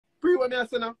what I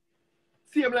say now?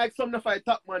 Same like some of fight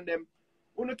top man them.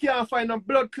 You can't find no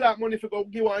blood clot money if you go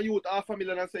give one youth half a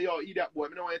million and say, yo, eat that boy. I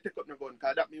don't want to take up no gun,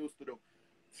 because that me used to do.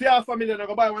 See half a million and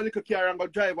go buy one little car and go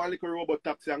drive one little robot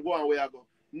taxi and go on where I go.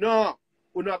 No.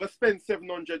 You not going to spend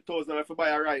 700,000 if you buy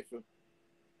a rifle.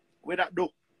 Where that do?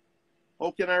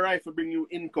 How can a rifle bring you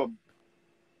income?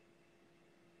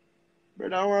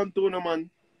 Brother, I want to know, man.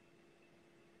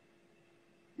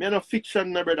 Me no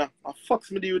fiction, no, brother. I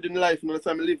fucks me deal with in life, you know,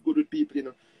 so I live good with people, you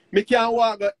know. Me can't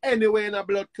walk anywhere in a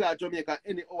blood clot Jamaica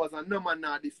any hours and no man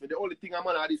not this me. The only thing a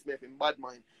man not this me in bad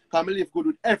mind. Because I live good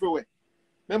with everywhere.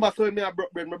 Remember, so when me I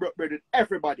broke bread with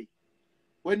everybody.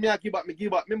 When me I give up, me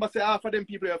give up. Remember, say half of them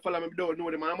people that follow me, don't know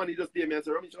them. And money just pay me and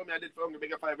say, Romeich, how me I did for me,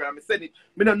 beg a 5 grand. I send it.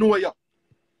 Me don't know you.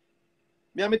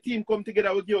 Me and my team come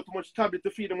together, we give out too much tablet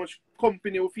to feed them much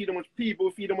company, we feed them much people,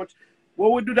 we feed them much.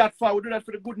 What we do that for? We do that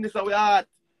for the goodness of our heart.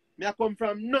 Me I come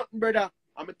from nothing, brother.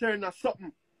 And me turn to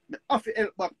something. Me have to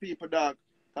help back people, dog.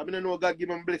 Because I don't know God give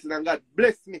them blessing and God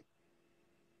bless me.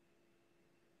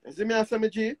 You see me I say, me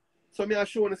G? So me I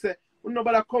show and say, you know,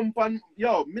 but come and,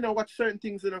 yo, me not watch certain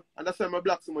things, you know, and that's why I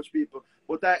block so much people.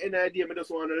 But I any idea, me just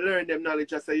want to learn them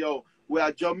knowledge. I say, yo, we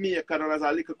are Jamaica and as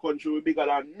a little country, we bigger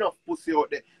than enough pussy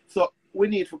out there. So we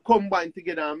need to combine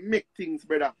together and make things,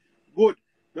 brother, good.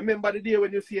 Remember the day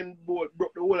when you see him broke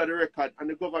the whole of the record and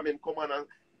the government come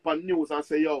on news and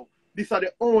say, yo, this are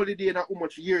the only day in how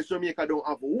much years Jamaica don't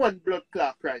have one blood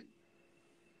clot crime.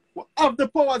 We have the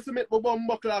power to make the bomb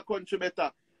clot country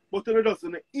better. But you know, just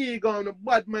on the ego and the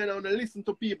bad man and listen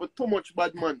to people too much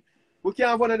bad man. We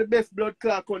can't have one of the best blood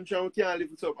clot country and we can't live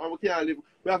with up and we can't live.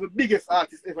 We have the biggest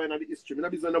artist ever in the history. I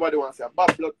know nobody wants to say a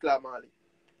bad blood clot Marley.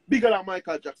 Bigger than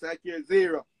Michael Jackson, I care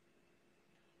zero.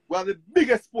 We have the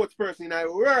biggest sports person in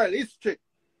our world history.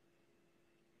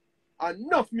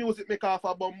 Enough music make off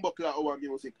a bomb buckler our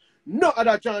music. No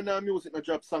other genre of music no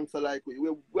drop songs like we.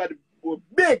 We're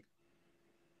big.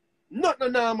 Not the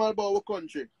normal about our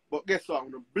country. But guess what?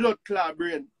 The blood clot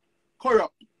brain,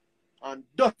 corrupt and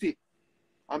dirty.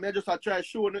 And I just try to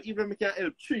show you, even if I can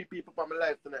help 3 people for my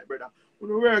life tonight, brother.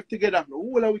 We work together. The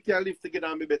whole of we can live together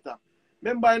and be better.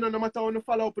 Remember, you know, no matter how you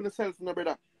follow up on yourself, you know,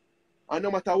 brother. And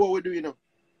no matter what we do, you know.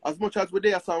 As much as we're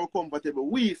there so we're comfortable,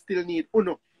 we still need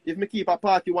uno. If me keep a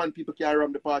party, one people can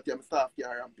run the party and my staff can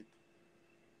ramp it.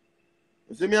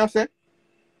 You see me I say?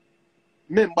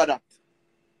 Remember that.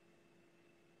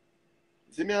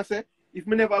 You see me I say? If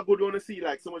me never go down to see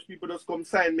like so much people just come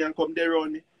sign me and come there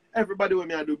around me, everybody when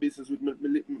me I do business with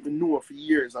me know for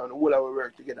years and all our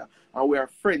work together. And we are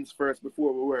friends first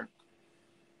before we work.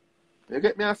 You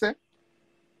get me I say?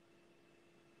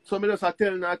 So me just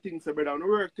tell you things, brother. We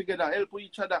work together, help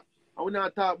each other. And we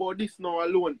not talk about this now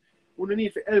alone. We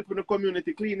need to help in the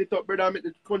community, clean it up, brother, make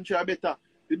the country better.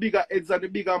 The bigger heads and the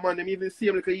bigger man, them even see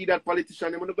them like that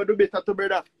politician, them want to do better to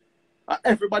brother. And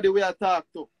everybody we are talk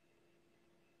to.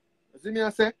 You see me I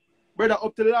say? Brother,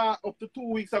 up to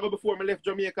 2 weeks ago before I left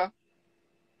Jamaica,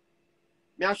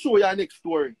 me I show you a next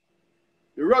story.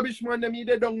 The rubbish man, them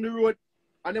either down the road,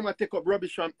 and them I take up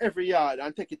rubbish from every yard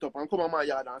and take it up and come on my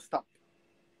yard and stop.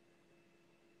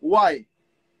 Why?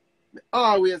 I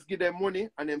always give them money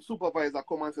and them supervisor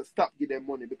come and say stop give them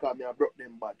money because me I broke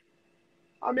them bad.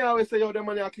 And me always say, yo, them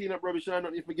money I clean up rubbish and I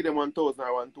don't if me give them 1,000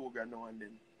 or 1,2 grand now and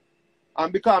then.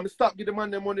 And because I stop give the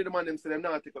man them money, the man them say them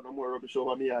not take up no more rubbish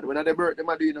over me yard. When I break them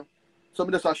I do, you know. So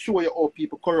me just show you how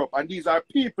people corrupt. And these are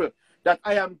people that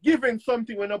I am giving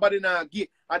something when nobody now give.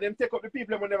 And them take up the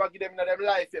people them will never give them in their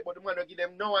life yet, but the man will give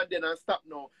them now and then and stop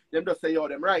now. Them just say, yo,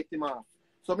 them write him off.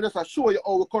 So me just show you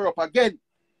how we corrupt again.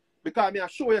 Because me I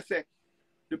show you say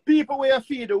the people where you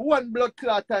feed the one blood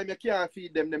clot time you can't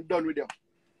feed them done with you.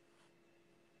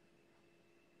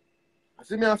 I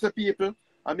see me I say people,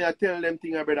 and me I tell them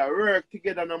things brother, work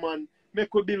together no man,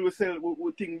 make we build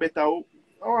we think better. I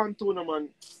want to no man.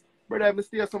 Brother, I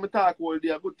stay some talk all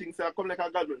day, good things I come like a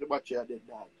god with the battery I dead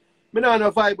dog. Me not no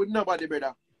vibe with nobody,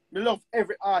 brother. Me love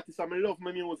every artist and me love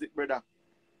my music, brother.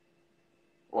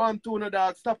 1, 2, no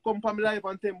dog, stop come from my life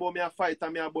and tell me I fight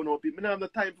and me I burn up people. Me not have no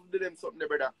time to do them something there,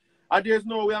 brother. And there's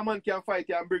no way a man can fight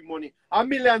here and bring money. And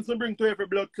millions to bring to every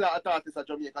blood clot artist at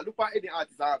Jamaica. Look at any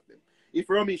artist I ask them. If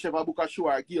Romeich ever book a show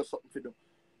or give something for them.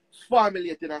 It's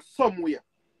formulated in somewhere.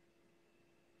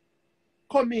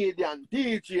 Comedian,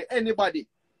 DJ, anybody.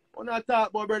 When I talk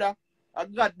about brother,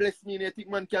 God bless me and you think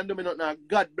man can do me nothing.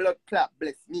 God blood clot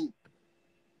bless me.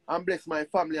 And bless my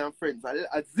family and friends.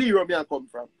 At zero me I come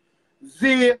from.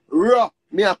 Zero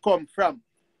me I come from.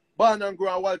 Born and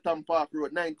grown on Walton Park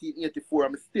Road, 1984.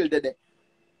 I'm still there.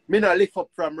 Me not lift up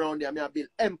from around there. Me I build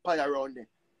empire around there.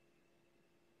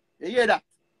 You hear that?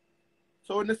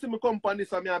 So when you see me come on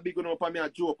this, I'm a big enough and me a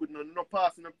joke with no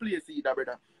pass in the place either,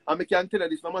 brother. And I can tell you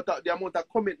this, no matter the amount of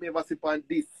comment me ever see on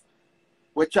this,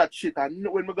 we chat shit, and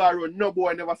when we go around, no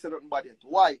boy never say nothing about it.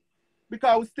 Why?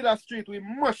 Because we still a street, we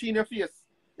mash in your face.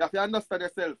 You have to understand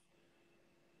yourself.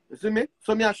 You see me?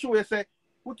 So me I show you, say,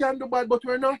 we can do bad, but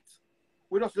we're not.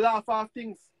 We just laugh off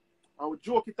things, and we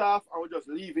joke it off, and we just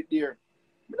leave it there.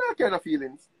 Me not kind of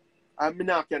feelings. And me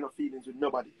not kind of feelings with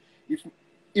nobody.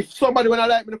 If somebody wanna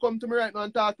like me to come to me right now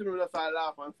and talk to me, just I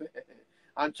laugh and say,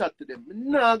 and chat to them. Me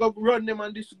not go run them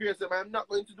and disgrace them. I am not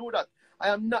going to do that. I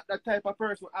am not that type of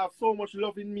person. I have so much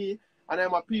love in me, and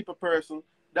I'm a people person.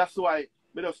 That's why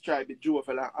me just try to be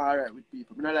joyful and alright with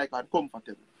people. Me not like I'm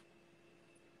comfortable.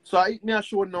 So me a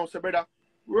show now, say brother,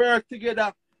 work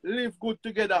together, live good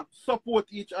together, support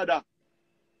each other.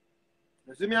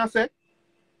 You see me I say?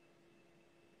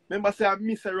 Remember say I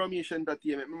miss a Romeich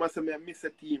entertainment. Remember say I miss a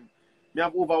team. Me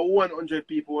have over 100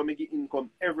 people when me get income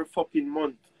every fucking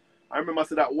month. I remember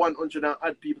say that 100 and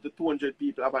add people to 200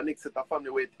 people have a next set of family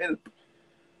with help.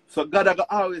 So God I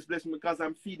always bless me because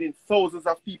I'm feeding thousands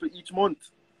of people each month.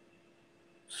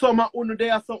 Some are under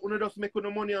there, so under just make no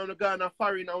money on the go and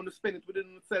foreign and spend it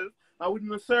within themselves and within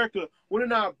the circle. When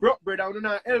not broke bread and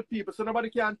not help people, so nobody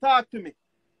can talk to me.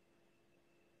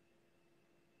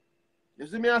 You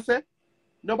see me I say?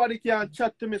 Nobody can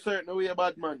chat to me certain way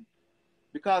bad man.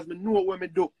 Because I know what I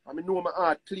do. And I know my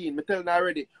heart clean. I tell you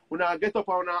already. When I get up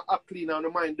and I act clean and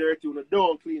my mind dirty, when I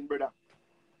don't clean, brother.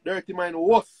 Dirty mind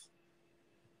worse.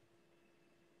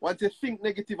 Once you think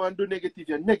negative and do negative,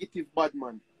 you're negative bad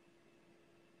man.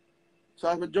 So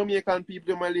as the Jamaican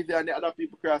people might live there and the other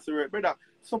people cross the road, brother,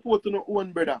 support your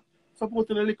own brother. Support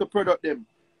the little product them.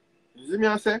 You see me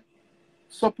I say?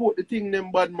 Support the thing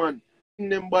them bad man. Thing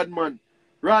them bad man.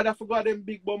 Rather forgot them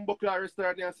big bumbuckler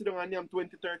restaurant and sit down and name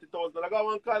 20, 30,000. I got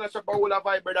one corner shop and all a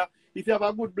vibe, brother. If you have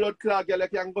a good blood clot, you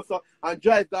can go so and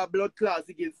drive that blood clot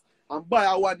against and buy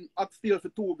a one oxtail for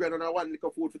 $2,000 and a one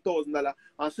liquor food for $1,000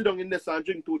 and sit down in this and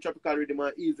drink 2 tropical rhythm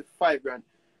and easy for $5,000.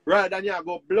 Rather than you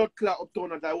go blood clot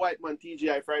uptown at a white man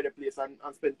TGI Friday place and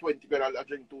spend $20,000 and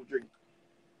drink 2 drinks.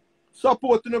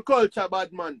 Support in the culture,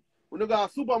 bad man. When you go to a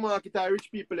supermarket and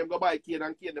rich people, them go buy cane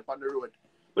and cane up on the road.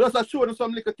 But just show them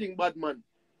some little thing, bad man.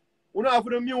 We don't have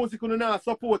the music, we don't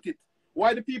support it.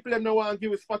 Why the people them don't want to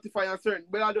give with Spotify and certain,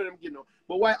 but I don't them give no.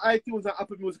 But why iTunes and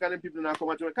Apple Music and them people don't come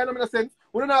at you? Kind of make sense.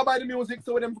 We don't know buy the music,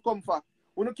 so we them come for.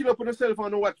 We don't kill up on yourself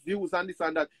and watch views and this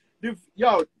and that.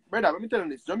 Yo, brother, let me tell you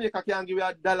this. Jamaica can give you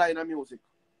 $1 in music.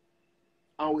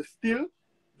 And we still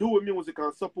do music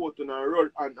and support and roll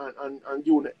and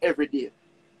give it every day.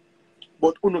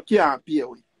 But we can't pay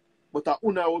we. But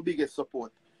our biggest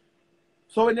support.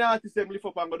 So when the artists them lift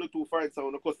up and go do 2 friends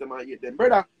and we customer and hate them,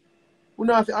 brother, we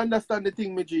don't have to understand the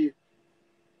thing, me G.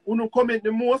 We don't comment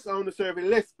the most and we serve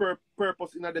less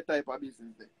purpose in other type of business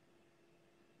there.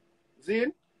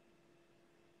 See?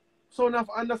 So we have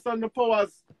to understand the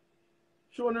powers.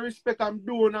 Showing the respect I'm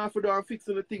doing after and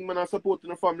fixing the thing, man, and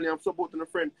supporting the family, I'm supporting the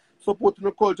friend, supporting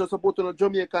the culture, supporting the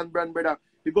Jamaican brand, brother.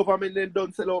 The government then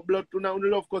don't sell out blood to now only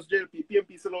love cause JLP,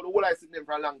 PMP sell out the whole I see them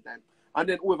for a long time. And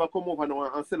then whoever come over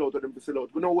now and sell out to them to sell out.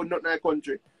 We don't own nothing in the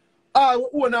country. We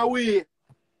own our way.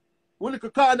 We look a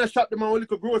corner shop them and we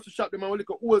look a grocery shop them and we look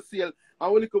a wholesale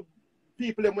and we look a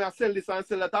people them where sell this and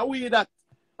sell that. And we that.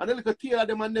 And they look a tailor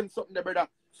them and them something there, brother.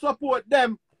 Support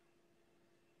them.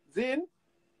 Zin?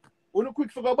 We no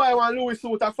quick for go buy one Louis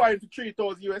suit and find for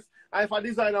 3,000 US. And if a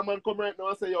designer man come right now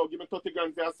and say, yo, give me 30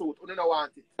 grand for a suit, we don't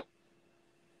want it.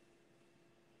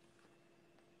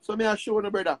 So me I show you,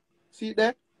 brother. See it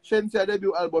there? Shensia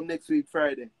debut album next week,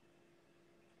 Friday.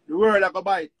 The world I go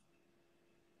buy it.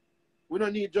 We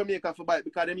don't need Jamaica for buy it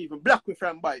because them even black we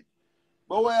from buy it.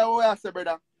 But what I say,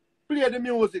 brother, play the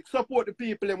music, support the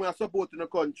people and we are supporting the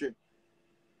country.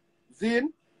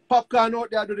 Zin, Popcorn out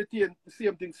there do the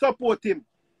same thing. Support him.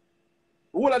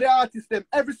 All of the artists, them,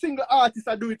 every single artist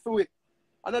I do it for it.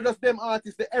 And not just them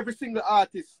artists, every single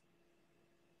artist.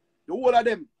 The whole of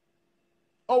them.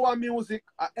 Our music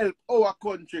help our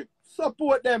country.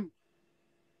 Support them.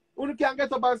 You can't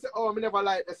get up and say, oh, I never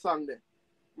like the song there.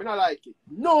 I don't like it.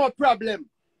 No problem.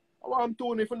 I want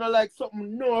to if you don't like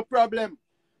something, no problem.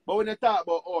 But when they talk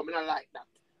about, oh, I don't like that.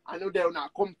 I know they're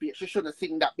not compare. She shouldn't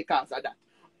sing that because of that.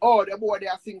 Oh, the boy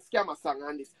there sing scammer song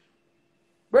and this.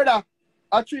 Brother,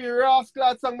 a 3 Ross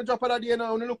Clad song I drop out day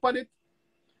now. When you look on it,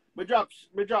 I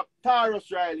drop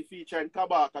Taros Riley featuring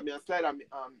Kabaka and Slide and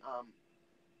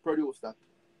produce that.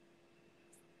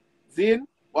 Zin,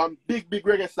 one big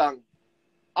reggae song.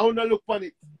 I want to look on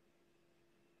it.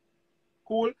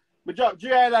 Cool. I drop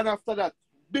J Island after that.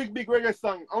 Big reggae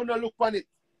song. I want to look on it.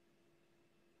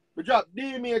 I drop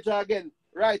D Major again.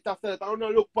 right after that. I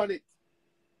don't look upon it.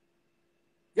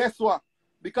 Guess what?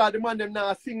 Because the man them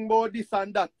now sing about this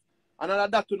and that. And all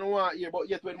of that you don't want to hear, but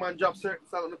yet when man drop certain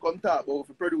song, you come talk about if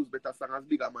you produce better song as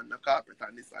bigger man, the carpet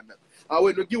and this and that. And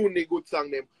when you give them the good song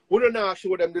them, we don't know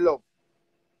show them the love.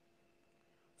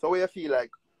 So what you feel like?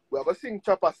 We're going to sing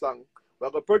chopper song, we're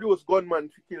going to produce gunman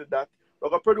to kill that, we're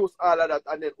going to produce all of that,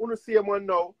 and then you see one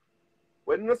now,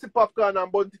 when you see Popcorn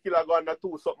and Bounty Killer go under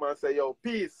two something and say, yo,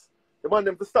 peace. The man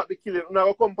them to stop the killing, and I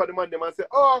go come for the man them and say,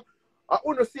 oh, I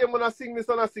want to see him when I sing this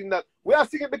and I sing that. We are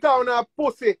singing because we are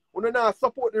pussy. We do not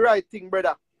support the right thing,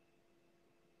 brother.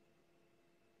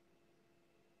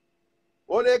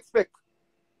 What do you expect?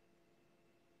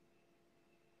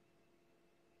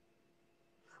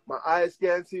 My eyes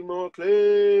can't see more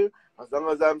clear as long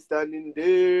as I'm standing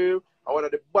there. I one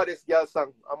of the baddest girl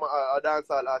song. I'm a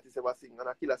dancehall artist ever sing, and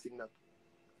a killer sing that.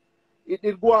 It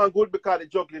did go on good because the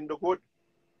juggling the good,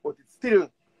 but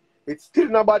it's still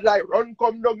not bad like run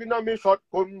come down in a me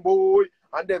shotgun boy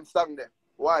and them song there.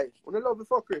 Why? We don't love the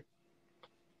fuckery.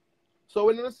 So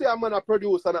when you say I'm gonna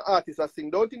produce and an artist I sing,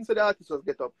 don't think so the artist was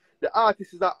get up. The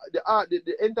artist is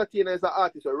the entertainer is the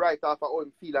artist who write off how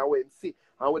him feel and what him see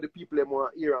and what the people them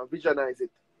want to hear and visionize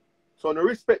it. So when you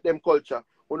respect them culture,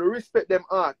 when you respect them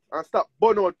art and stop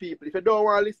burn out people. If you don't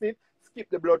want to listen it, skip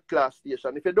the blood clot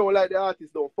station. If you don't like the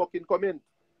artist, don't fucking comment.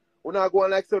 We're not going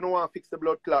like so you don't want to fix the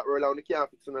blood clot roll and you can't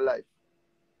fix it in life.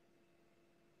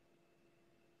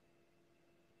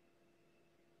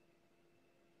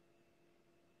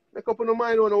 Make up in the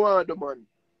mind what you want to do, man.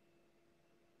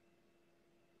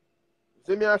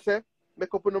 See me I say?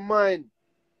 Make up in the mind.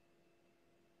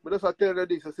 But just I tell you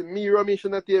this. I say me, Romeich,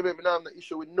 and I tell you, I have no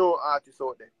issue with no artist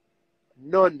out there.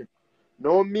 None.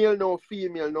 No male, no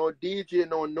female, no DJ,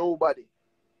 no nobody.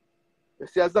 You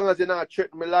see, as long as you're not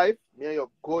threatening my life, me and you're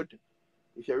good.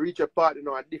 If you reach a part, you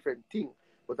know, a different thing.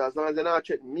 But as long as you're not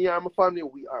threatening me and my family,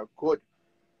 we are good.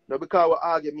 Now, because we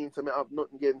argue means I have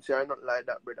nothing against you or nothing like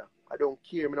that, brother. I don't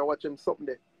care. I watch them something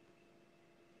there.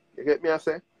 You get me, I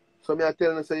say? So me I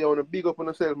tell them, say, you want to big up on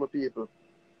yourself, my people.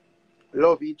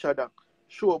 Love each other.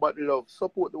 Show about the love.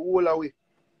 Support the whole away.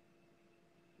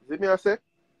 See me, I say?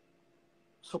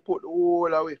 Support the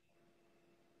whole away.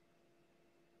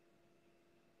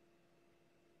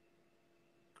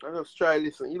 I just try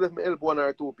listen. Even if I help one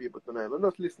or two people tonight, I'm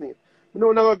not listening. I know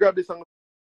I'm going to grab this and